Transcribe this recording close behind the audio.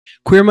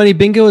Queer Money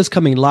Bingo is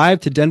coming live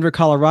to Denver,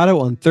 Colorado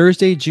on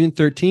Thursday, June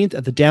 13th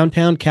at the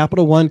downtown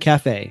Capital One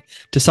Cafe.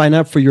 To sign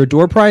up for your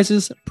door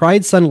prizes,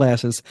 Pride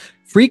sunglasses,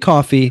 free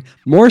coffee,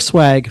 more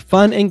swag,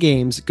 fun, and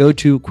games, go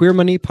to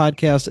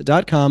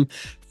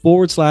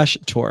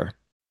queermoneypodcast.com/tour.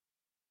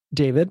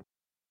 David,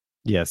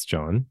 Yes,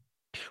 John.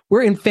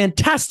 we're in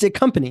fantastic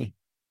company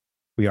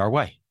We are.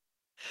 Why?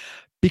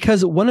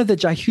 because one of the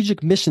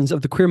gigantic missions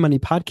of the Queer Money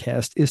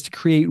podcast is to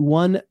create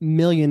 1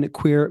 million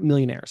queer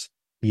millionaires.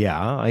 Yeah,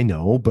 I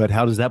know, but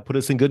how does that put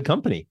us in good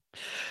company?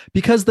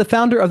 Because the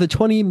founder of the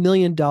 $20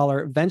 million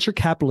venture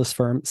capitalist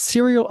firm,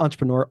 serial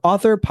entrepreneur,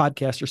 author,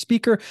 podcaster,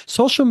 speaker,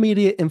 social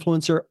media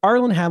influencer,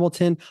 Arlan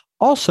Hamilton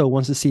also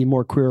wants to see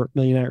more queer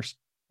millionaires.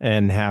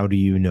 And how do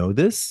you know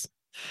this?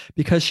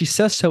 Because she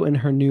says so in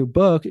her new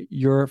book,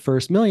 Your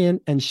First Million,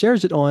 and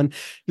shares it on.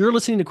 You're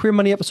listening to Queer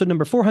Money episode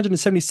number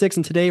 476,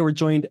 and today we're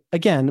joined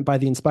again by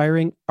the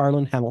inspiring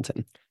Arlan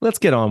Hamilton. Let's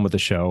get on with the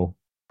show.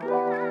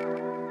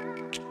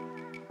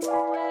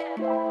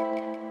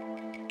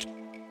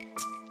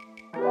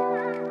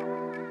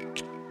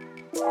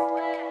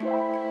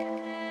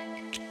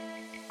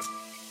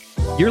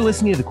 You're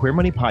listening to the Queer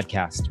Money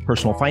Podcast,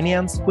 personal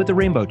finance with a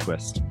rainbow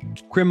twist.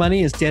 Queer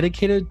Money is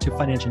dedicated to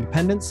financial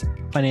independence,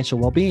 financial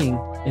well-being,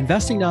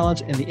 investing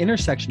knowledge, and the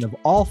intersection of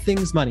all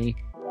things money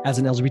as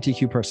an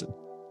LGBTQ person.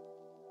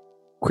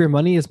 Queer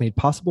Money is made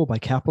possible by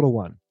Capital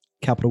One.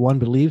 Capital One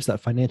believes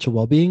that financial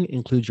well-being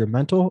includes your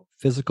mental,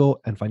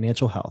 physical, and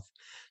financial health.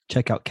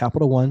 Check out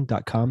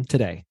CapitalOne.com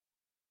today.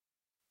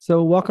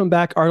 So welcome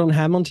back, Arlan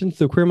Hamilton, to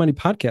the Queer Money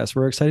Podcast.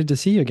 We're excited to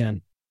see you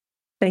again.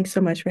 Thanks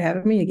so much for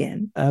having me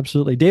again.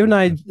 Absolutely. David and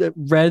I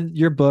read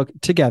your book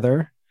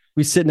together.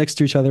 We sit next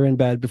to each other in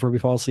bed before we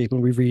fall asleep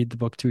and we read the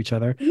book to each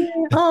other. Yeah.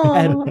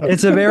 And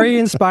it's a very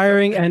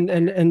inspiring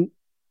and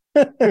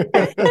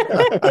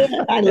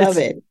I love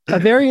it. A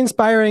very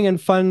inspiring and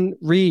fun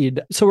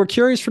read. So we're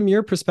curious from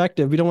your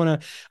perspective. We don't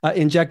want to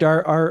inject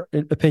our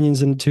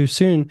opinions in too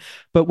soon,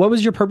 but what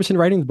was your purpose in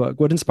writing the book?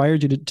 What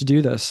inspired you to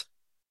do this?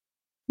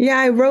 Yeah,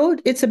 I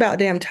wrote It's About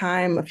Damn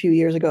Time a few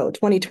years ago.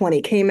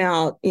 2020 came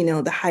out,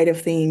 the height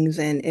of things,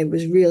 and it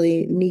was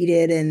really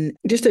needed and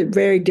just a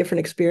very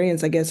different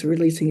experience, I guess,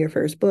 releasing your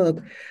first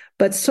book.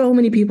 But so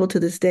many people to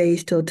this day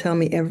still tell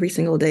me every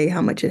single day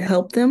how much it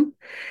helped them.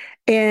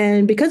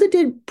 And because it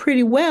did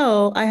pretty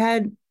well, I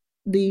had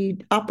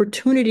the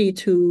opportunity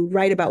to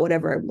write about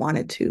whatever I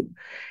wanted to.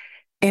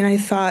 And I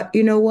thought,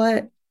 you know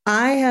what?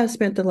 I have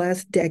spent the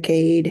last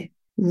decade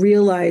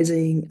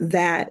realizing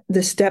that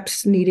the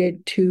steps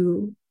needed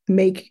to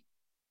make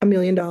 $1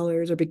 million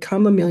or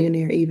become a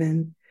millionaire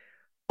even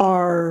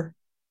are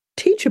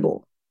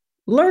teachable,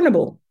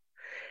 learnable.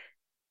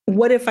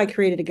 What if I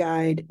created a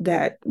guide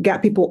that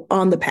got people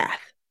on the path?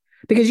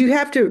 Because you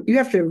have to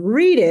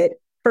read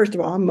it. First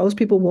of all, most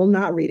people will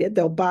not read it.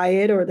 They'll buy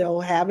it or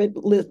they'll have it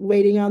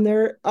waiting on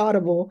their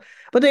Audible,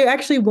 but they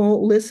actually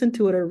won't listen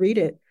to it or read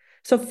it.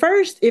 So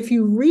first, if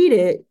you read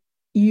it,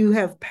 you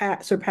have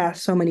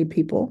surpassed so many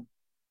people.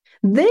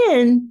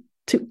 Then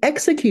to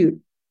execute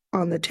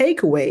on the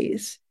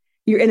takeaways,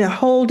 you're in a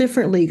whole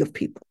different league of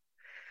people.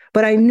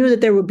 But I knew that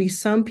there would be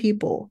some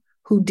people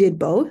who did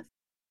both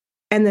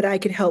and that I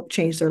could help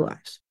change their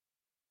lives.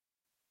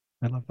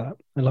 I love that.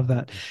 I love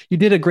that. You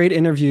did a great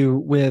interview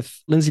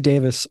with Lindsay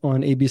Davis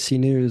on ABC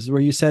News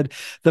where you said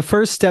the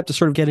first step to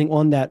sort of getting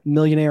on that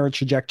millionaire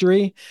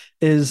trajectory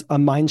is a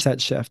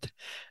mindset shift.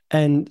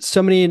 And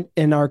so many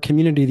in our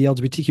community, the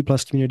LGBTQ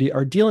plus community,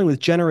 are dealing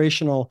with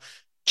generational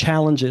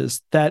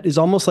challenges that is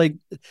almost like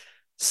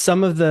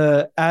some of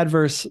the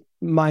adverse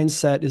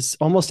mindset is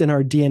almost in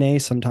our DNA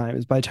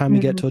sometimes by the time we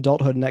get to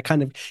adulthood, and that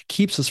kind of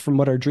keeps us from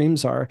what our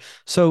dreams are.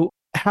 So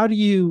how do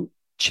you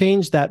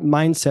change that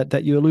mindset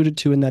that you alluded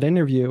to in that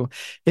interview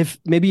if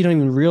maybe you don't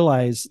even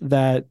realize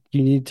that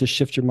you need to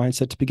shift your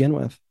mindset to begin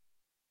with?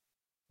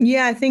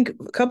 Yeah, I think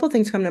a couple of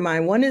things come to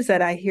mind. One is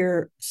that I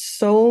hear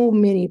so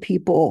many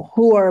people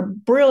who are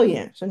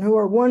brilliant and who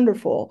are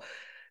wonderful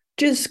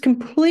just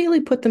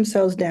completely put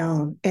themselves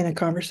down in a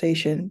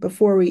conversation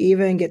before we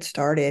even get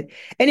started.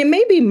 And it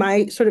may be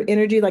my sort of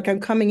energy, like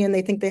I'm coming in,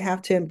 they think they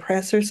have to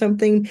impress or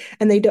something.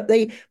 And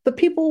but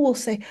people will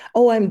say,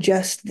 oh, I'm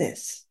just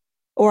this,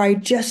 or I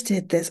just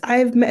did this.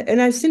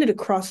 And I've seen it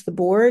across the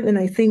board. And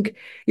I think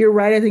you're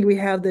right. I think we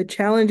have the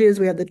challenges,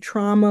 we have the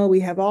trauma, we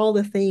have all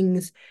the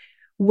things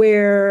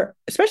where,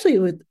 especially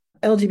with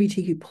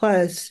LGBTQ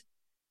plus,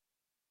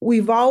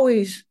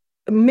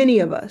 many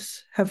of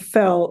us have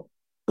felt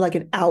like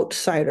an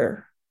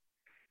outsider,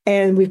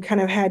 and we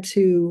kind of had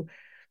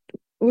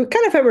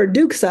our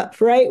dukes up,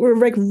 right? We're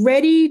like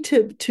ready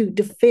to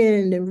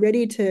defend and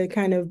ready to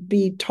kind of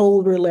be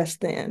told we're less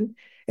than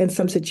in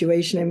some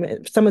situation,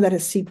 and some of that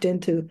has seeped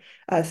into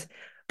us.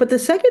 But the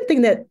second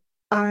thing so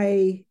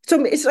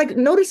it's like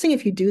noticing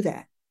if you do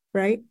that,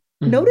 right?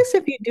 Mm-hmm. Notice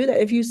if you do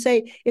that, if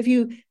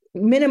you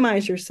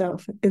minimize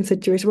yourself in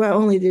situations, well, I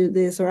only do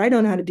this, or I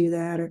don't know how to do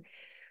that, or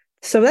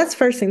so that's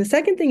first thing. The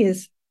second thing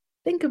is,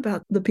 think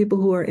about the people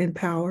who are in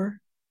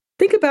power.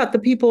 Think about the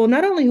people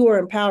not only who are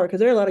in power, because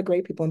there are a lot of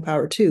great people in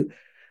power too,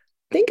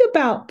 Think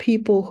about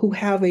people who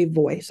have a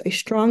voice, a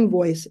strong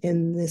voice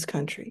in this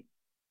country,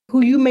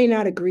 who you may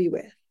not agree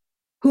with,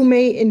 who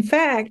may, in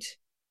fact,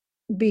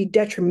 be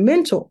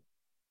detrimental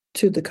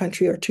to the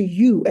country or to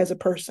you as a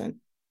person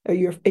or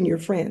your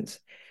friends.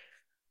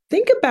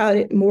 Think about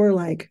it more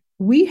like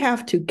we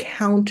have to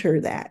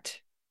counter that.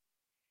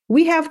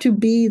 We have to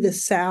be the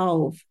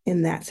salve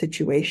in that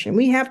situation.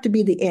 We have to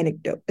be the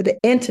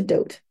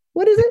antidote.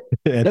 What is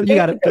it? You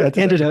got it. Antidote.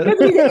 We Antidote. have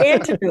to be the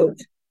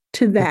antidote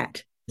to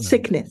that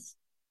sickness.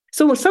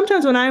 So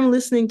sometimes when I'm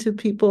listening to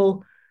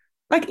people,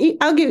 like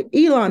I'll give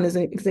Elon as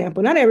an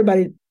example. Not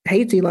everybody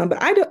hates Elon,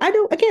 but I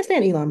can't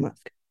stand Elon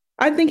Musk.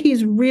 I think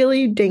he's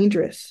really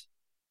dangerous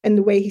in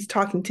the way he's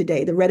talking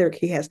today, the rhetoric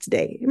he has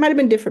today. It might have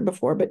been different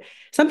before, but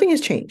something has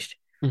changed.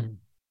 Mm-hmm.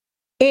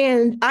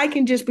 And I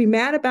can just be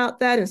mad about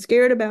that and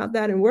scared about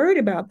that and worried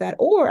about that.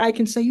 Or I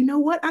can say, you know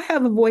what? I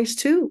have a voice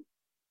too.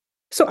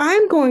 So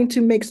I'm going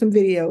to make some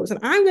videos and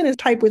I'm going to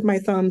type with my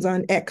thumbs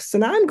on X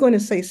and I'm going to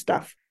say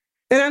stuff.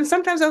 And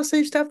sometimes I'll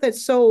say stuff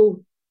that's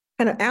so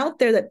kind of out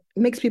there that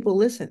makes people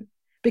listen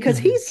because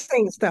he's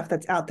saying stuff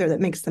that's out there that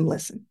makes them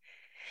listen.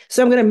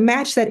 So I'm going to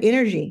match that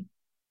energy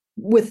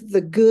with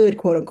the good,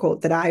 quote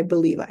unquote, that I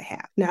believe I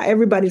have. Now,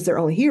 everybody's their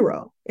own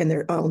hero in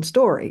their own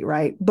story,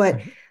 right?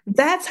 But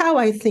that's how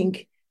I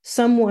think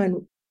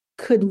someone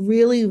could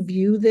really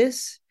view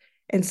this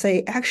and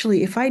say,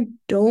 actually, if I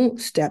don't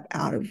step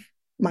out of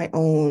my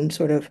own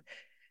sort of,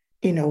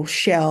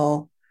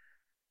 shell,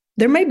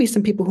 there may be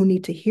some people who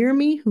need to hear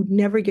me who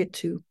never get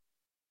to.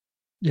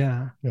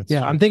 Yeah. That's true.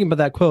 I'm thinking about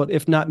that quote,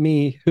 if not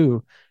me,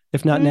 who?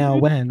 If not now,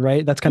 when,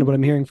 right? That's kind of what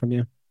I'm hearing from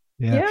you.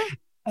 Yeah.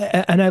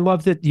 And I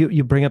love that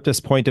you bring up this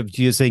point of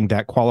using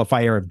that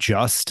qualifier of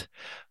just.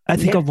 I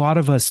think a lot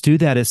of us do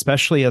that,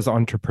 especially as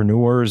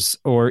entrepreneurs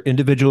or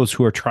individuals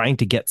who are trying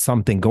to get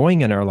something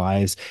going in our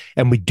lives,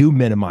 and we do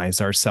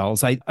minimize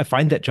ourselves. I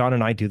find that John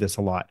and I do this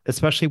a lot,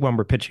 especially when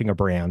we're pitching a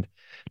brand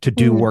to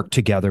do work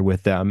together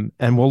with them.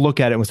 And we'll look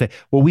at it and we'll say,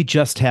 well, we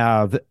just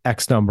have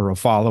X number of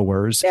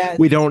followers. Yes.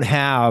 We don't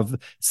have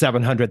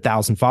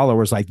 700,000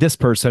 followers like this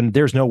person.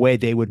 There's no way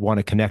they would want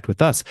to connect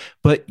with us.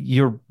 But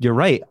you're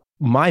right.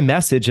 My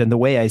message and the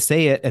way I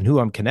say it and who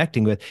I'm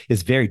connecting with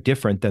is very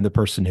different than the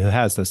person who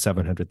has those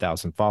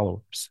 700,000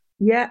 followers.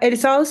 Yeah. And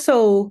it's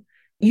also,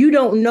 you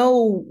don't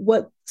know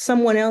what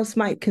someone else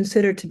might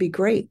consider to be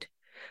great.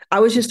 I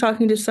was just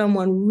talking to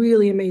someone,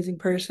 really amazing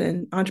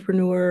person,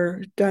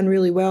 entrepreneur, done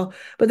really well.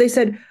 But they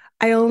said,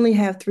 I only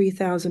have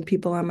 3,000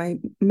 people on my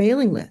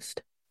mailing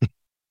list.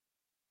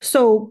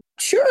 So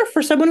sure,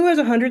 for someone who has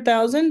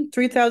 100,000,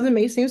 3,000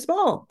 may seem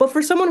small. But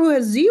for someone who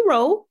has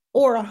 0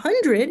 or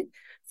 100,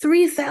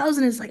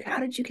 3,000 is like, how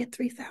did you get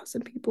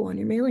 3,000 people on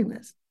your mailing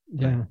list?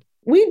 Yeah.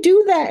 We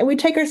do that and we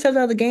take ourselves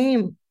out of the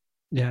game.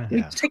 Yeah.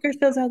 We take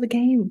ourselves out of the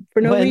game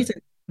for no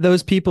reason.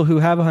 Those people who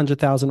have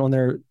 100,000 on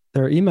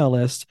their email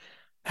list,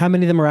 how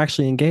many of them are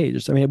actually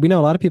engaged? I mean, we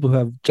know a lot of people who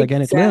have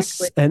gigantic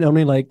lists and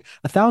only like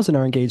 1,000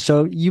 are engaged.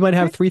 So you might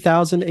have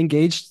 3,000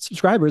 engaged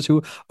subscribers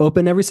who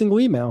open every single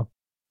email.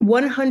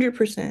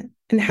 100%.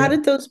 And how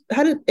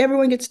did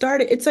everyone get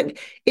started? It's like,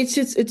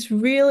 it's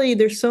really,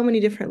 there's so many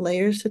different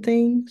layers to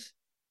things.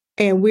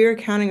 And we're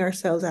counting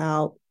ourselves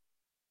out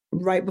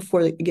right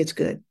before it gets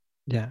good.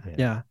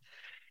 Yeah.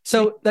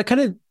 So that kind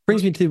of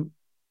brings me to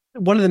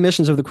one of the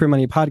missions of the Queer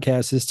Money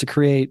podcast is to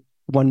create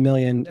 1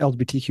 million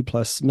LGBTQ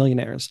plus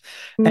millionaires.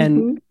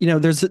 And,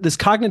 there's this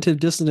cognitive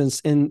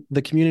dissonance in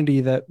the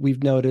community that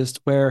we've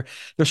noticed where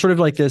there's sort of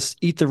like this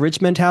eat the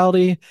rich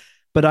mentality,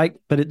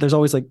 there's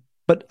always like,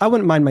 but I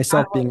wouldn't mind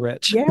myself being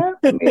rich.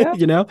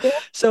 Yeah.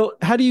 So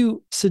how do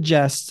you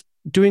suggest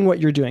doing what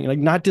you're doing, like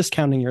not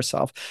discounting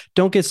yourself?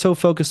 Don't get so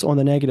focused on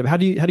the negative. How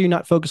do you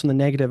not focus on the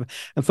negative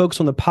and focus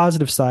on the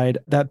positive side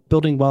that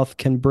building wealth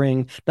can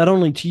bring not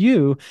only to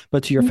you,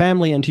 but to your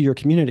family and to your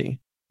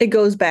community? It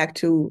goes back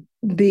to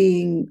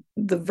being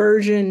the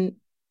version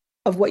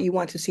of what you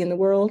want to see in the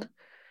world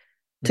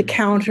to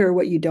counter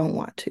what you don't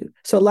want to.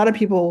 So a lot of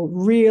people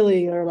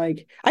really are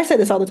like, I say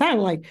this all the time,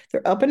 like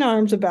they're up in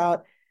arms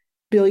about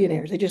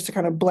billionaires. They just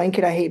kind of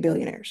blanket, I hate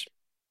billionaires.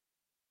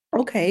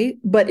 Okay,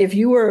 but if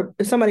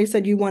somebody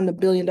said you won the $1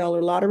 billion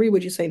lottery,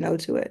 would you say no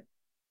to it?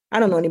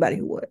 I don't know anybody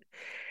who would.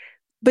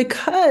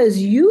 Because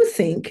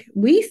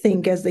we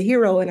think as the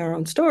hero in our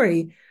own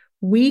story,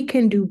 we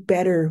can do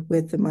better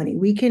with the money.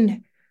 We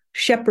can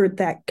shepherd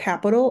that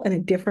capital in a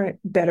different,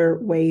 better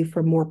way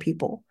for more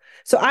people.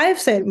 So I've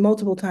said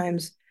multiple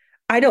times,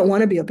 I don't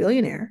want to be a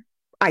billionaire.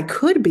 I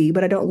could be,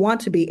 but I don't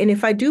want to be. And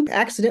if I do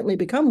accidentally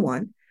become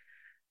one,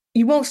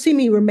 you won't see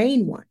me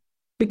remain one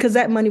because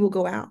that money will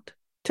go out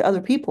to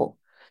other people.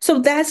 So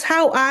that's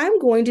how I'm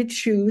going to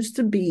choose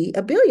to be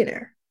a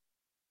billionaire.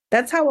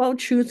 That's how I'll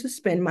choose to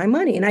spend my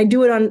money. And I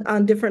do it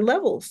on different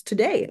levels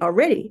today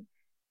already.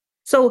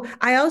 So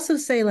I also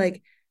say,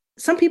 like,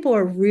 some people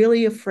are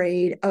really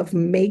afraid of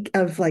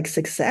like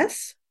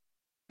success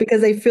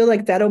because they feel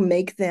like that'll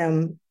make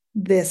them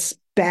this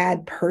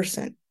bad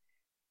person.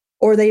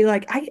 Or they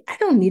like, I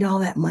don't need all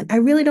that money. I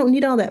really don't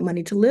need all that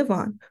money to live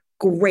on.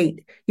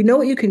 Great. You know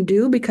what you can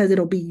do because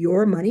it'll be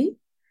your money?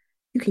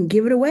 You can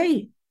give it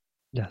away.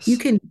 You Yes.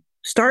 can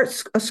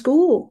start a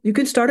school. You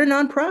can start a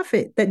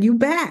nonprofit that you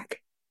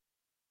back.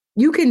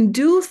 You can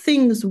do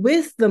things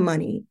with the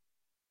money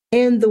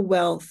and the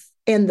wealth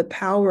and the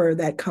power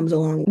that comes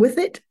along with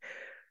it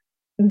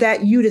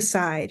that you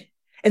decide.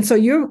 And so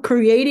you're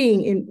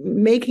creating and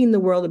making the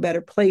world a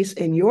better place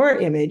in your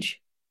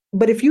image.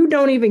 But if you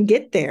don't even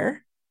get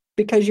there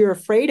because you're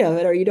afraid of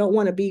it or you don't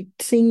want to be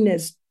seen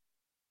as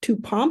too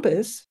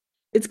pompous,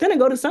 it's going to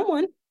go to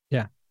someone.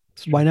 Yeah.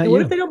 So why not And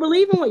what if you? they don't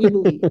believe in what you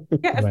believe?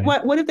 Yeah.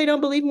 Right. What if they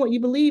don't believe in what you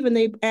believe and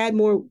they add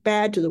more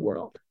bad to the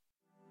world?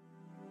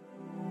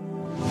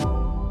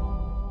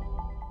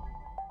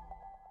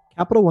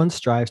 Capital One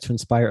strives to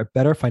inspire a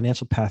better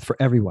financial path for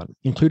everyone,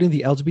 including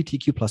the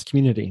LGBTQ plus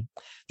community,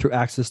 through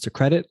access to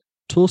credit,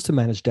 tools to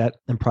manage debt,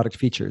 and product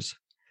features.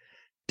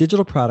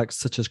 Digital products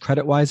such as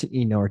CreditWise and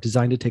Eno are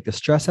designed to take the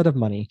stress out of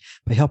money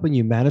by helping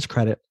you manage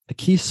credit, a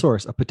key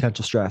source of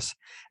potential stress,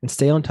 and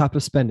stay on top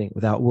of spending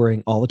without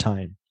worrying all the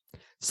time.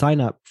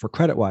 Sign up for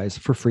CreditWise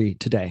for free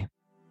today.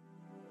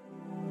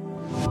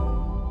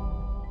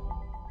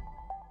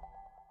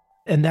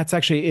 And that's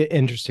actually an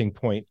interesting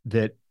point,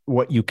 that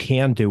what you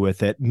can do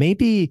with it.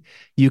 Maybe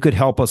you could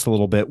help us a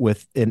little bit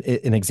with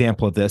an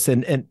example of this.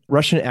 And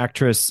Russian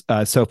actress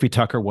Sophie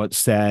Tucker once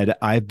said,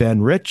 "I've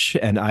been rich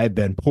and I've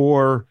been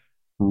poor.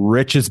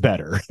 Rich is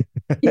better."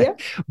 Yeah.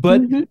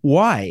 But Mm-hmm.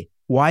 why?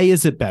 Why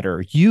is it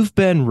better? You've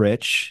been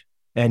rich,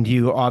 and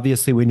you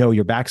obviously, we know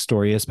your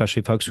backstory,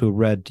 especially folks who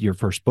read your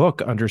first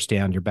book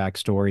understand your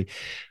backstory.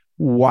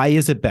 Why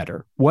is it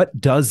better? What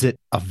does it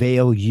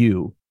avail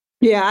you?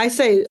 Yeah, I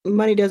say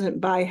money doesn't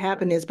buy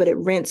happiness, but it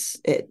rents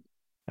it.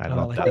 I Oh, I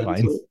love like that that.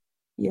 line.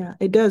 Yeah,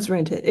 it does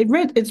rent it.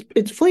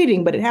 It's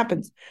fleeting, but it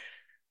happens.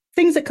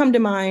 Things that come to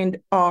mind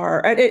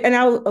are, and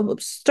I'll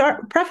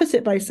start preface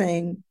it by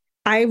saying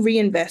I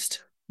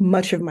reinvest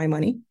much of my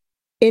money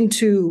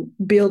into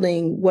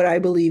building what I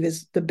believe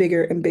is the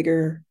bigger and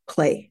bigger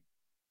play.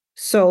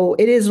 So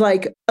it is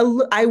like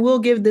I will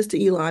give this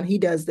to Elon. He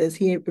does this.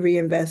 He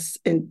reinvests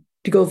in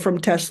to go from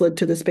Tesla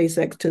to the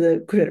SpaceX to the.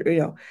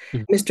 Mm.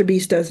 Mr.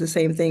 Beast does the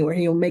same thing where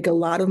he'll make a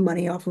lot of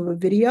money off of a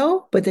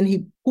video, but then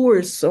he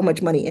pours so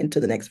much money into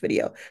the next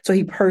video. So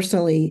he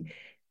personally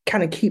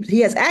kind of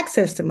he has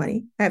access to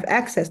money. I have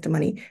access to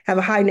money, have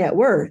a high net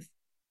worth,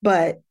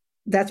 but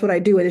that's what I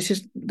do. And it's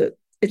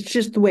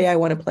just the way I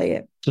want to play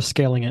it. Just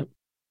scaling it.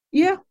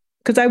 Yeah.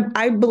 Because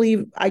I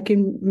believe I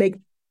can make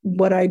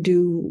what I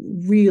do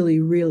really,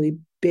 really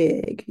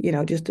big,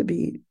 just to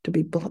be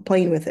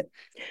playing with it.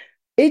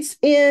 It's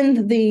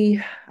in the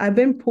I've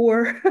been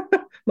poor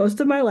most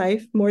of my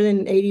life, more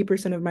than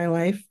 80% of my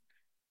life.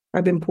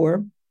 I've been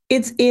poor.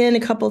 It's in a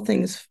couple of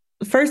things.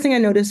 The first thing I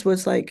noticed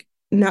was like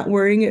not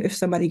worrying if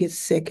somebody gets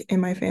sick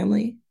in my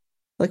family.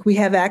 Like we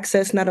have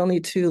access not only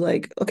to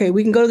like, okay,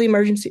 we can go to the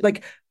emergency.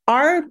 Like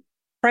our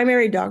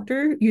primary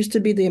doctor used to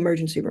be the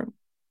emergency room.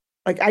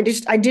 Like I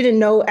didn't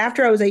know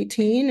after I was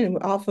 18 and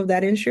off of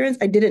that insurance,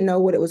 I didn't know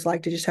what it was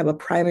like to just have a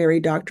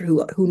primary doctor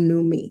who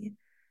knew me.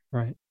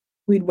 Right.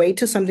 We'd wait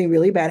till something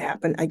really bad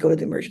happened. I'd go to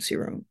the emergency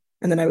room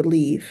and then I would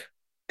leave.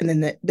 And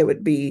then there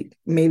would be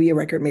maybe a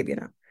record, maybe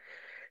not.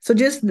 So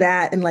just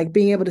that and like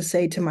being able to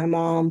say to my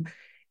mom,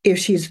 if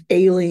she's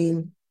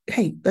ailing,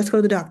 hey, let's go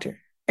to the doctor.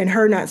 And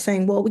her not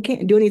saying, well, we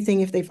can't do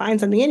anything if they find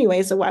something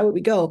anyway. So why would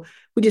we go?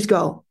 We just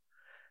go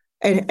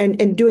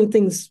and doing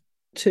things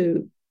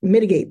to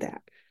mitigate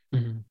that.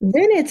 Mhm.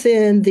 Then it's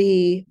in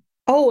the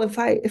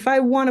if I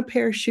want a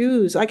pair of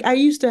shoes, like I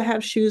used to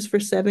have shoes for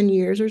 7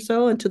 years or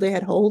so until they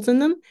had holes in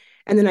them,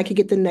 and then I could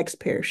get the next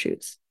pair of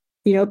shoes.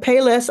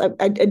 Pay less.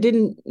 I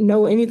didn't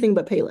know anything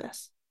but pay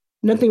less.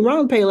 Nothing wrong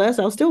with pay less.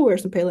 I'll still wear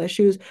some pay less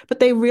shoes, but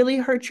they really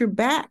hurt your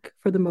back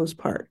for the most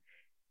part,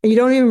 and you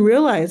don't even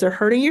realize they're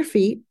hurting your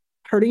feet,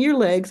 hurting your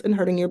legs, and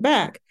hurting your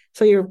back.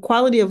 So your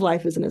quality of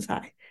life isn't as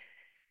high.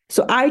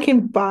 So I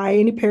can buy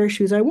any pair of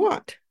shoes I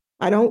want.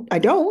 I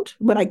don't,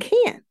 but I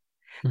can.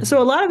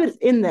 So a Mhm. lot of it is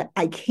in the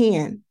I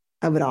can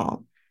of it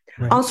all.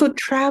 Right. Also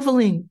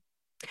traveling.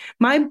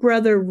 My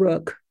brother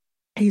Rook,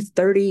 he's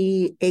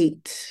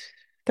 38,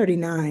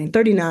 39,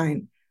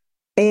 39,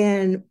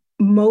 and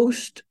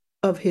most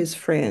of his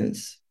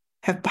friends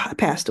have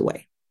passed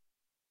away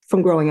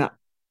from growing up,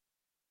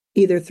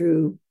 either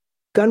through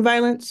gun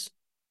violence,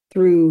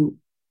 through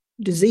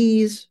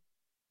disease,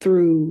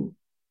 through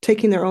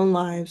taking their own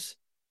lives,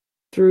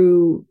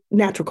 through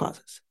natural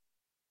causes.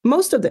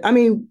 Most of I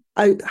mean,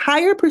 a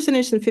higher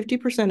percentage than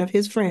 50% of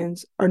his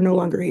friends are no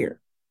longer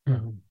here.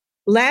 Mhm.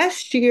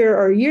 Last year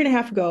or a year and a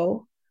half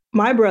ago,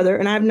 my brother,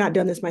 and I've not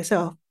done this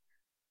myself,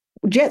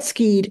 jet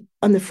skied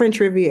on the French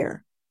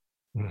Riviera.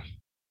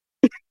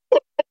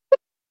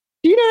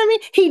 Do you know what I mean?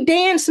 He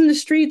danced in the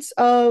streets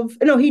of,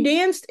 no, he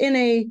danced in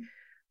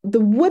the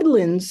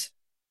woodlands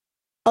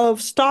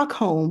of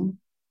Stockholm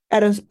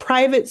at a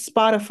private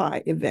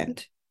Spotify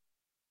event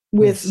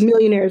with Nice.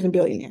 millionaires and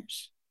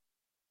billionaires.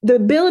 The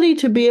ability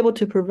to be able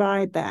to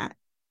provide that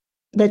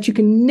you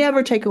can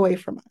never take away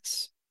from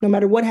us, no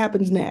matter what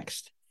happens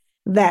next.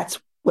 That's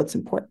what's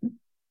important.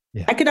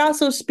 Yeah. I could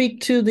also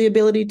speak to the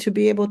ability to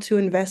be able to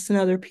invest in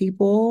other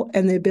people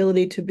and the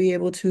ability to be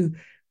able to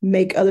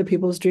make other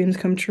people's dreams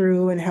come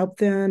true and help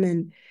them,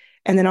 and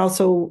then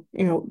also,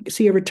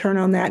 see a return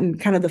on that and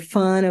kind of the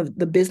fun of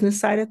the business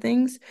side of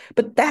things.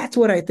 But that's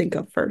what I think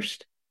of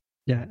first.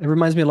 Yeah, it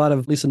reminds me a lot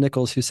of Lisa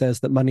Nichols, who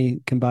says that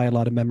money can buy a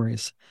lot of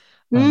memories.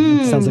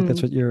 It sounds like that's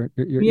Mm, what you're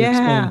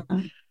yeah.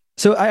 explaining.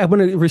 So I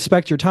want to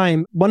respect your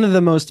time. One of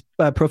the most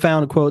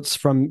profound quotes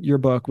from your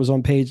book was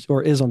on page,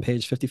 or is on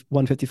page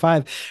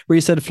 155, where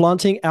you said,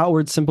 flaunting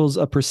outward symbols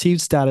of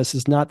perceived status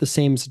is not the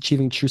same as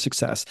achieving true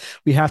success.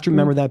 We have to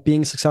remember that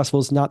being successful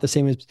is not the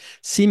same as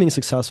seeming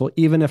successful,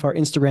 even if our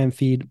Instagram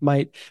feed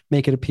might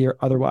make it appear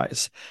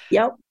otherwise.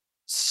 Yep.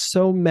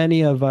 So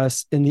many of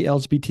us in the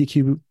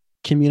LGBTQ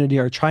community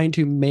are trying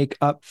to make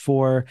up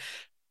for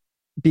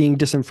being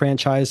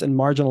disenfranchised and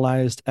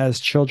marginalized as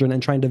children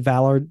and trying to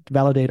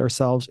validate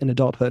ourselves in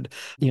adulthood,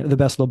 the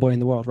best little boy in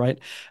the world, right?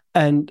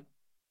 And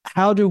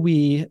how do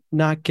we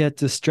not get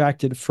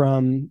distracted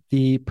from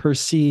the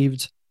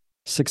perceived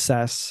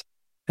success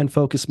and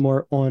focus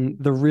more on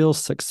the real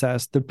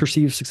success, the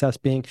perceived success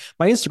being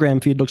my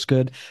Instagram feed looks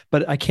good,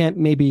 but I can't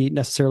maybe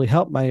necessarily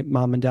help my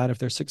mom and dad if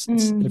they're sick,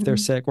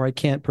 Mm-hmm. or I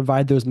can't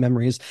provide those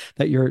memories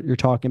that you're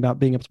talking about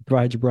being able to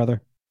provide your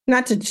brother.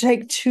 Not to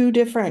take two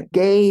different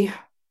gay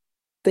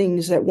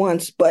things at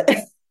once, but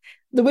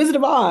The Wizard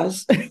of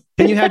Oz.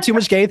 Can you have too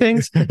much gay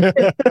things?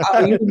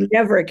 Oh, you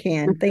never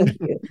can. Thank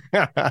you.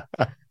 The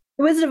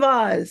Wizard of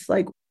Oz,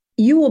 like,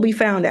 you will be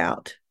found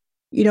out.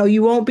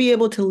 You won't be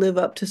able to live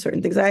up to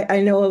certain things.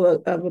 I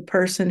know of a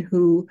person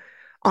who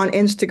on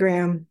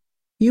Instagram,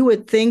 you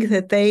would think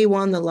that they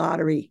won the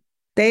lottery.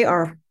 They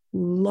are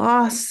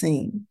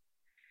lossing.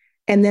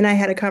 And then I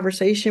had a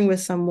conversation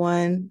with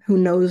someone who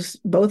knows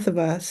both of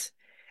us.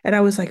 And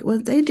I was like,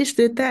 well, they just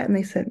did that. And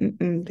they said,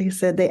 mm-mm. They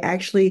said they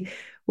actually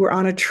were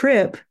on a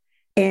trip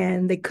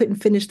and they couldn't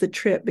finish the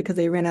trip because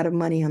they ran out of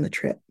money on the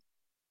trip.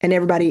 And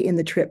everybody in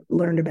the trip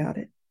learned about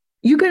it.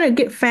 You're going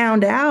to get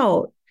found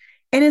out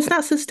and it's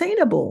not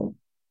sustainable.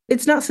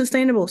 It's not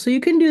sustainable. So you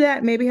can do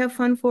that, maybe have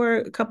fun for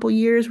a couple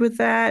years with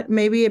that.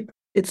 Maybe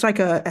it's like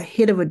a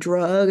hit of a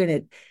drug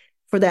and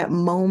for that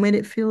moment,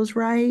 it feels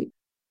right,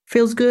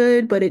 feels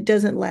good, but it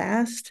doesn't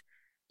last.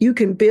 You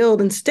can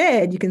build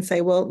instead. You can say,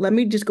 well, let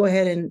me just go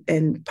ahead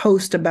and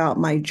post about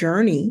my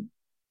journey,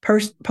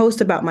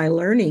 post about my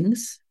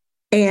learnings.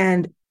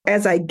 And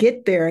as I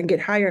get there and get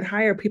higher and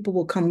higher, people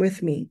will come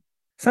with me.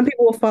 Some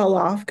people will fall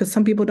off because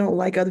some people don't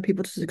like other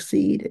people to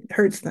succeed. It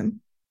hurts them.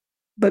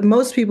 But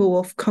most people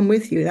will come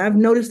with you. And I've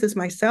noticed this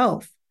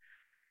myself.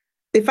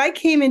 If I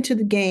came into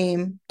the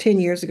game 10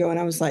 years ago and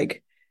I was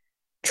like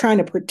trying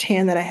to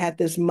pretend that I had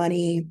this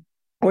money,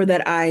 or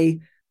that I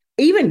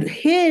even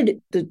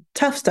hid the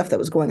tough stuff that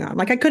was going on,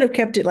 like I could have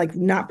kept it like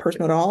not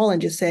personal at all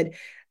and just said,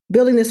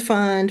 building this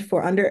fund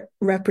for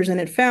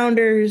underrepresented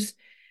founders.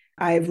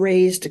 I've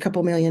raised a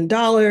couple $1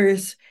 million.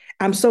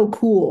 I'm so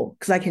cool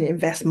because I can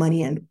invest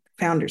money in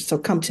founders. So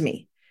come to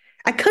me.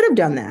 I could have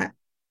done that.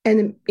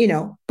 And,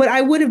 but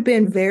I would have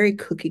been very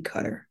cookie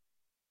cutter.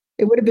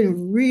 It would have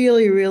been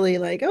really, really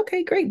like,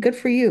 okay, great. Good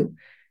for you.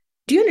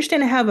 Do you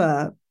understand? I have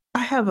a,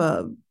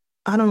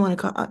 I don't want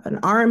to call it an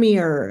army,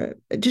 or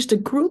just a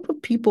group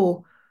of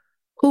people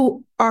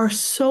who are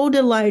so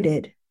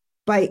delighted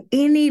by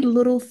any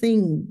little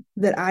thing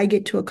that I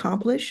get to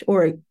accomplish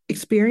or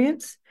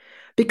experience,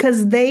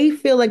 because they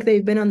feel like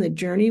they've been on the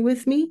journey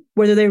with me,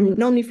 whether they've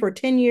known me for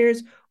 10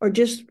 years or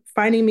just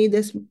finding me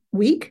this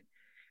week,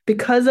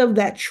 because of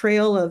that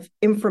trail of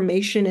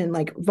information and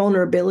like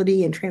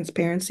vulnerability and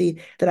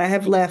transparency that I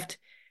have left,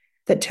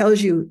 that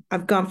tells you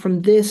I've gone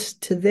from this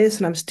to this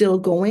and I'm still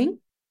going.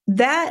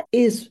 That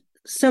is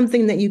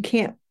something that you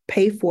can't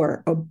pay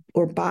for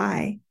or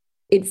buy.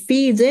 It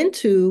feeds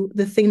into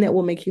the thing that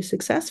will make you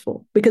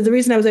successful. Because the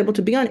reason I was able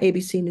to be on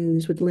ABC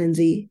News with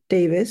Lindsay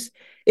Davis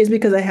is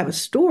because I have a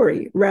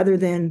story rather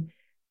than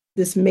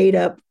this made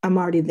up, I'm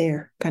already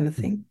there kind of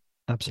thing.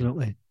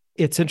 Absolutely.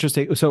 It's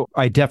interesting. So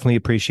I definitely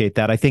appreciate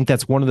that. I think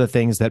that's one of the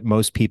things that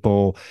most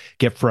people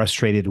get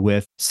frustrated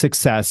with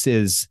success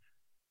is,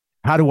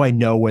 how do I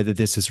know whether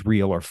this is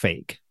real or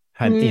fake?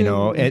 And,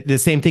 the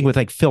same thing with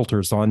like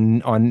filters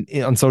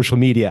on social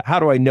media. How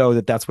do I know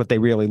that that's what they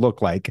really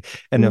look like?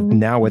 And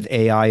now with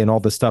AI and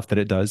all the stuff that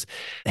it does,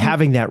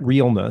 having that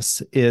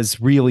realness is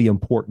really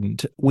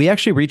important. We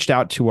actually reached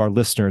out to our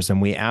listeners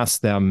and we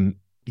asked them,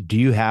 do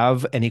you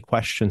have any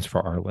questions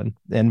for Arlan?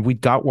 And we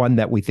got one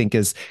that we think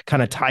is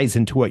kind of ties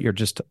into what you're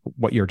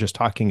just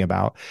talking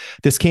about.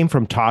 This came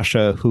from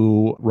Tasha,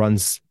 who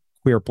runs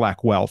Queer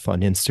Black Wealth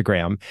on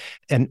Instagram.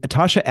 And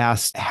Tasha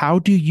asked, how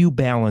do you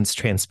balance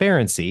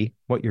transparency,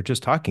 what you're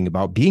just talking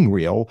about, being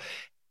real,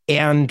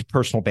 and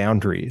personal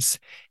boundaries,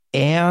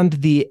 and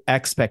the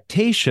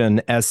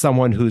expectation as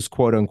someone who's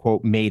quote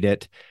unquote made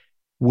it,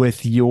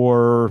 with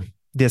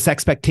this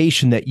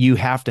expectation that you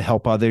have to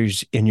help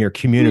others in your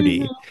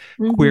community,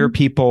 queer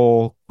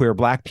people, queer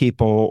Black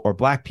people, or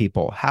Black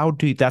people?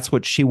 That's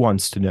what she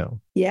wants to know.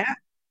 Yeah.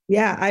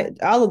 Yeah,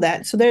 all of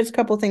that. So there's a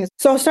couple of things.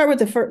 So I'll start with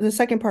the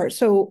second part.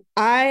 So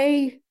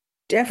I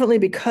definitely,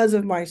 because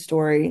of my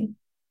story,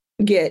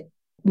 get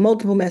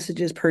multiple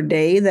messages per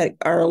day that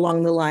are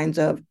along the lines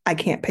of, I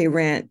can't pay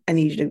rent. I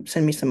need you to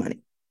send me some money.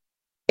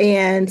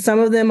 And some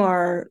of them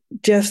are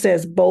just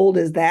as bold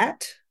as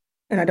that,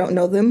 and I don't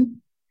know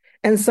them.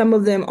 And some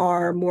of them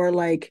are more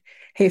like,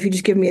 hey, if you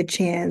just give me a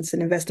chance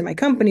and invest in my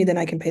company, then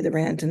I can pay the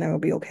rent and I will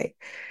be okay.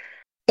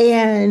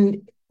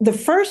 And the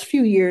first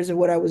few years of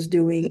what I was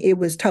doing, it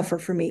was tougher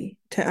for me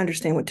to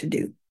understand what to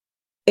do.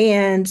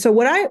 And so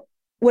what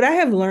I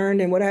have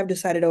learned and what I've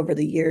decided over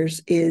the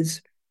years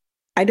is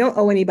I don't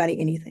owe anybody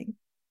anything.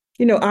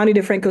 Ani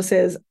DeFranco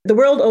says, the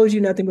world owes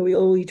you nothing, but we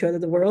owe each other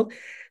the world.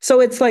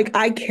 So it's like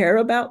I care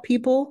about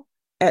people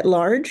at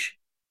large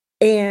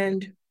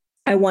and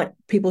I want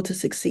people to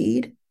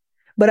succeed.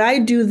 But I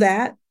do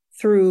that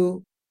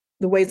through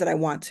the ways that I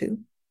want to.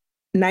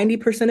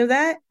 90% of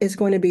that is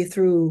going to be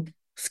through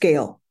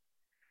scale.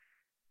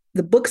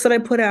 The books that I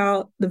put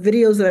out, the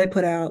videos that I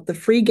put out, the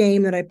free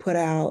game that I put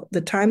out,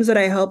 the times that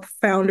I help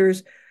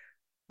founders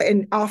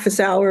in office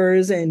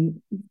hours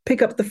and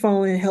pick up the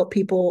phone and help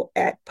people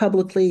act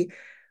publicly,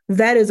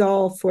 that is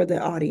all for the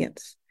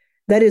audience.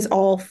 That is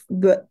all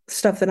the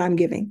stuff that I'm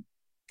giving.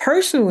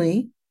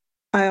 Personally,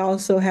 I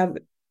also have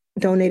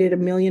donated $1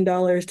 million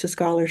to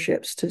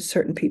scholarships to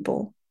certain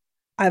people.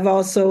 I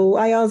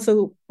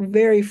also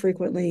very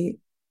frequently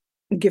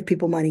give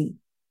people money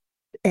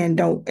and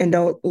don't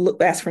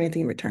ask for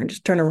anything in return.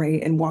 Just turn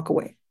away and walk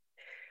away.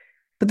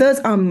 But those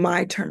are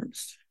my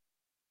terms.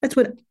 That's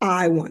what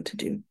I want to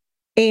do.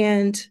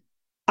 And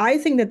I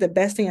think that the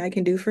best thing I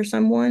can do for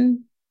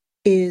someone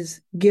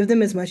is give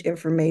them as much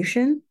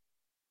information,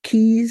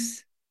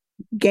 keys,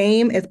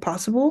 game as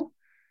possible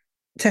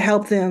to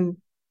help them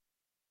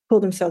pull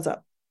themselves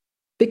up.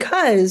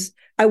 Because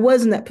I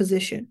was in that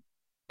position.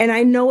 And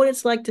I know what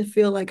it's like to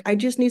feel like I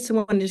just need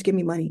someone to just give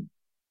me money.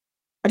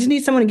 I just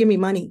need someone to give me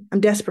money. I'm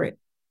desperate.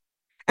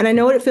 And I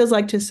know what it feels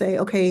like to say,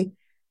 okay,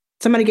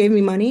 somebody gave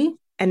me money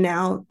and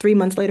now 3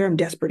 months later, I'm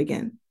desperate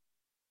again.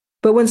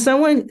 But when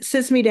someone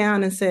sits me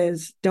down and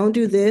says, don't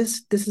do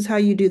this, this is how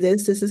you do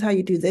this, this is how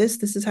you do this,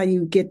 this is how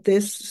you get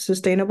this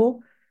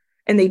sustainable,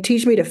 and they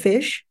teach me to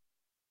fish,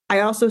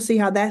 I also see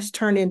how that's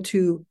turned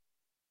into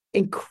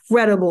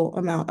incredible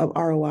amount of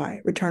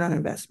ROI, return on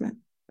investment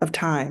of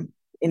time,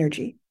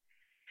 energy.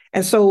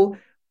 And so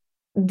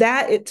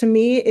to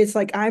me, it's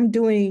like I'm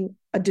doing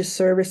a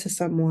disservice to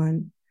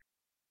someone.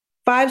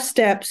 5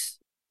 steps,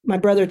 my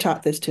brother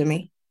taught this to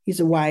me. He's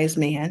a wise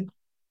man.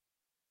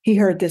 He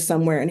heard this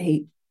somewhere and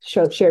he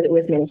shared it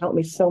with me and it helped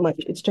me so much.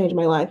 It's changed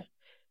my life.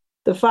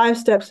 The 5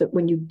 steps that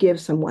when you give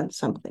someone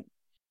something.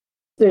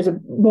 There's a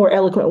more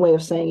eloquent way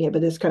of saying it,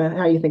 but it's kind of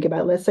how you think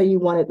about it. Let's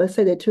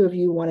say the two of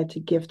you wanted to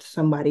gift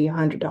somebody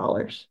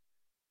 $100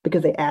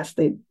 because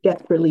they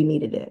desperately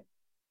needed it.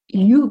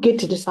 You get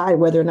to decide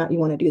whether or not you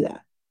want to do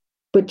that.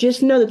 But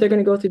just know that they're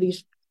going to go through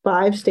these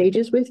 5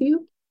 stages with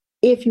you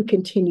if you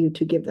continue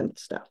to give them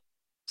stuff.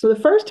 So the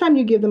first time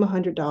you give them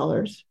 $100,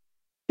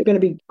 they're going to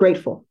be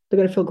grateful. They're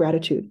going to feel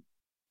gratitude.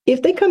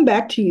 If they come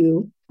back to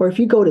you, or if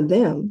you go to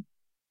them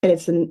and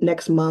it's the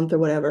next month or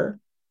whatever,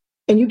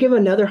 and you give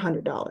another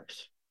 $100,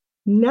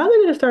 now they're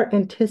going to start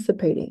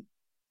anticipating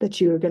that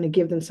you are going to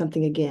give them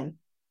something again.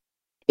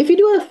 If you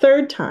do it a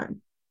third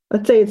time,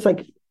 let's say it's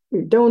like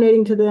you're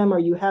donating to them or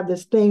you have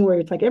this thing where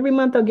it's like every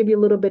month I'll give you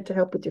a little bit to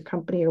help with your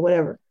company or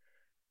whatever.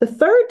 The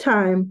third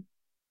time,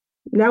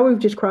 now we've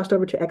just crossed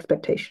over to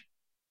expectation.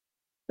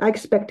 I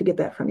expect to get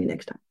that from you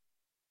next time.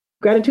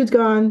 Gratitude's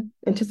gone,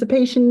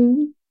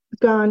 anticipation is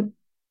gone,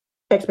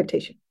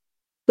 expectation.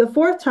 The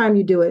fourth time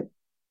you do it,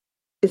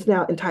 it's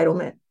now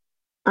entitlement.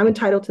 I'm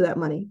entitled to that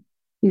money.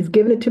 You've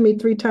given it to me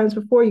 3 times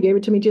before. You gave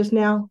it to me just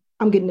now.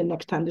 I'm getting it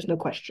next time. There's no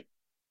question.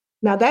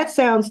 Now that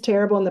sounds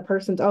terrible. And the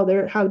person's,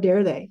 how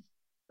dare they?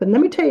 But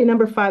let me tell you,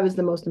 number 5 is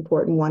the most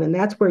important one. And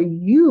that's where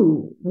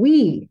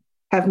we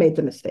have made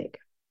the mistake.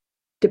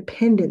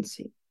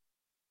 Dependency.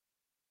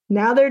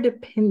 Now they're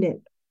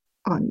dependent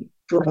on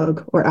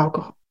drug or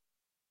alcohol.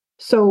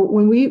 So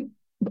when we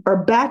are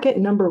back at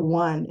number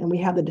 1 and we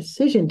have the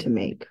decision to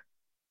make,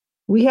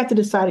 we have to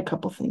decide a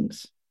couple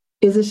things.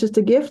 Is this just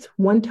a gift,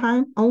 one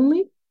time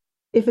only?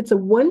 If it's a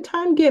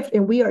one-time gift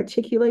and we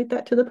articulate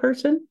that to the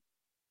person,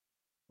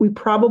 we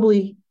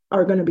probably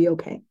are going to be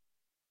okay.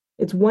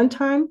 It's one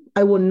time.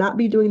 I will not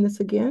be doing this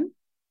again.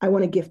 I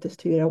want to gift this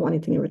to you. I don't want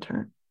anything in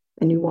return.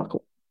 And you walk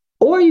away.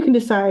 Or you can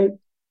decide,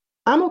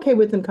 I'm okay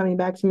with them coming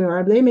back to me,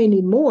 or they may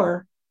need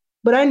more,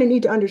 but I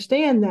need to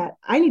understand that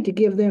I need to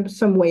give them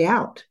some way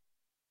out.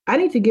 I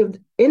need to give,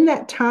 in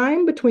that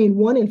time between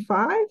 1 and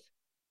 5,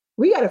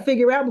 we got to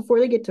figure out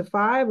before they get to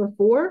 5 or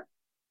 4,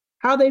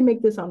 how they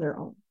make this on their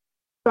own.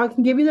 So I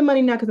can give you the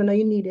money now because I know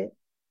you need it,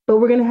 but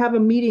we're going to have a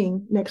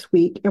meeting next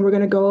week and we're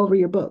going to go over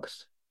your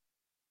books.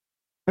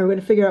 And we're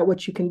going to figure out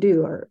what you can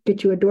do or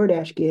get you a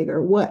DoorDash gig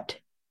or what.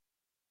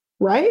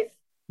 Right?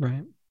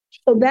 Right.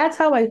 So that's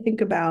how I think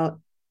about,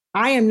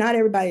 I am not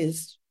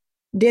everybody's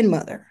den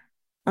mother.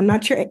 I'm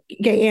not your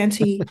gay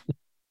auntie.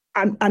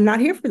 I'm not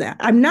here for that.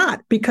 I'm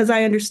not, because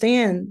I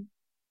understand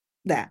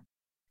that.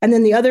 And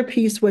then the other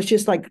piece was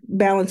just like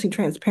balancing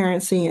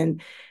transparency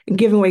and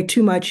giving away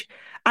too much.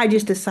 I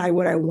just decide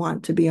what I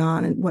want to be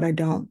on and what I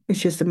don't. It's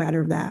just a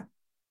matter of that.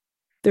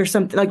 There's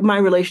something like my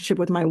relationship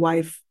with my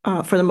wife,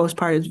 for the most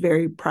part, is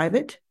very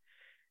private.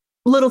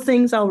 Little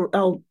things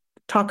I'll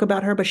talk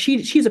about her, but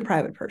she's a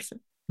private person.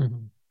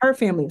 Mm-hmm. Her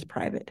family is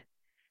private.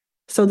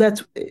 So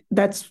that's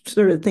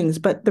sort of things,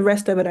 but the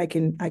rest of it I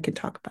can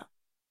talk about.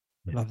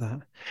 Love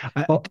that.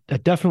 I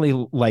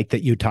definitely like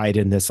that you tied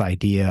in this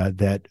idea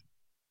that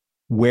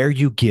where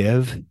you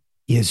give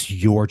is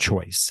your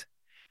choice.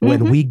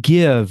 When we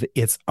give,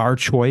 it's our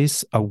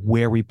choice of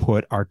where we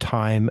put our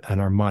time and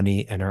our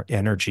money and our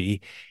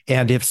energy.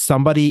 And if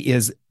somebody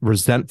is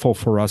resentful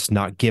for us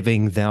not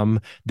giving them,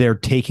 they're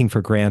taking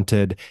for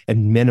granted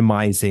and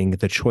minimizing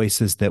the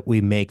choices that we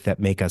make that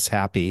make us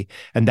happy.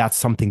 And that's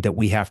something that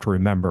we have to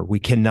remember. We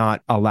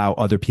cannot allow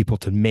other people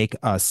to make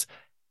us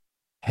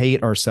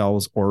hate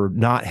ourselves or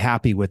not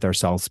happy with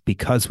ourselves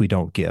because we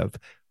don't give.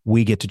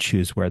 We get to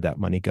choose where that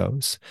money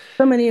goes.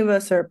 So many of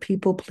us are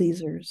people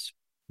pleasers.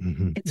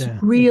 It's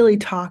really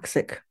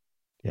toxic.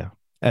 Yeah.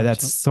 And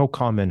that's so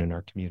common in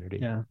our community.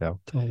 Yeah. So.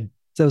 Totally.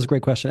 That was a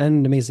great question and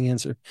an amazing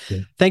answer.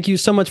 Yeah. Thank you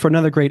so much for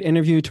another great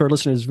interview. To our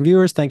listeners and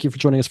viewers, thank you for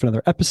joining us for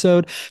another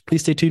episode.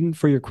 Please stay tuned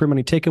for your Queer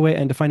Money Takeaway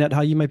and to find out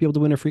how you might be able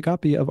to win a free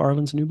copy of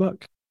Arlan's new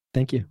book.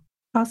 Thank you.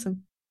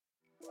 Awesome.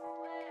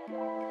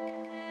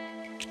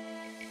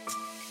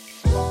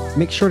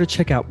 Make sure to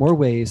check out more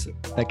ways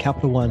that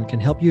Capital One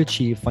can help you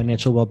achieve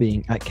financial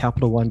well-being at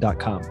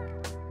CapitalOne.com.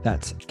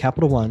 That's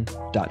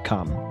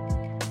CapitalOne.com.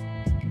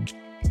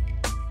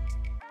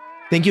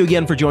 Thank you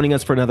again for joining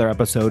us for another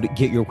episode.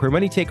 Get your Queer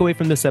Money takeaway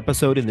from this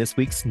episode in this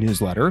week's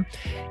newsletter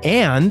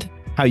and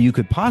how you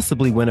could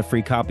possibly win a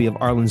free copy of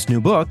Arlan's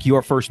new book,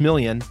 Your First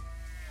Million,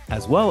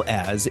 as well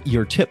as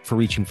your tip for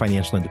reaching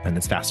financial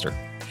independence faster.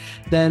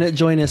 Then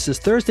join us this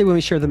Thursday when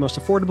we share the most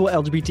affordable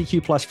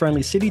LGBTQ plus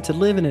friendly city to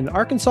live in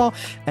Arkansas.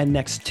 And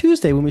next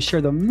Tuesday when we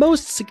share the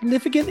most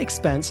significant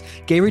expense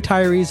gay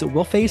retirees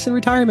will face in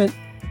retirement,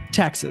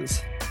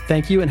 taxes.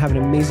 Thank you and have an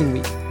amazing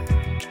week.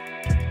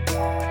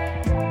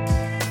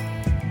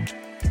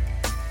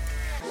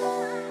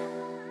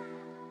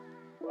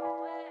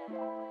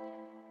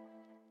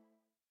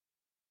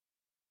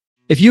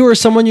 If you or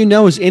someone you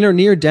know is in or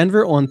near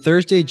Denver on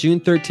Thursday, June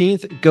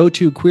 13th, go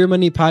to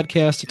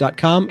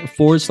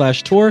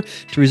queermoneypodcast.com/tour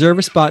to reserve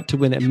a spot to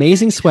win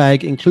amazing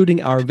swag,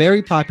 including our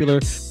very popular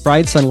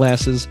Pride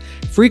sunglasses,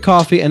 free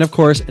coffee, and of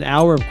course, an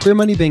hour of Queer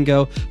Money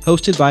Bingo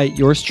hosted by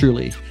yours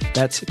truly.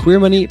 That's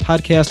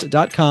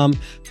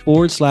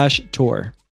queermoneypodcast.com/tour.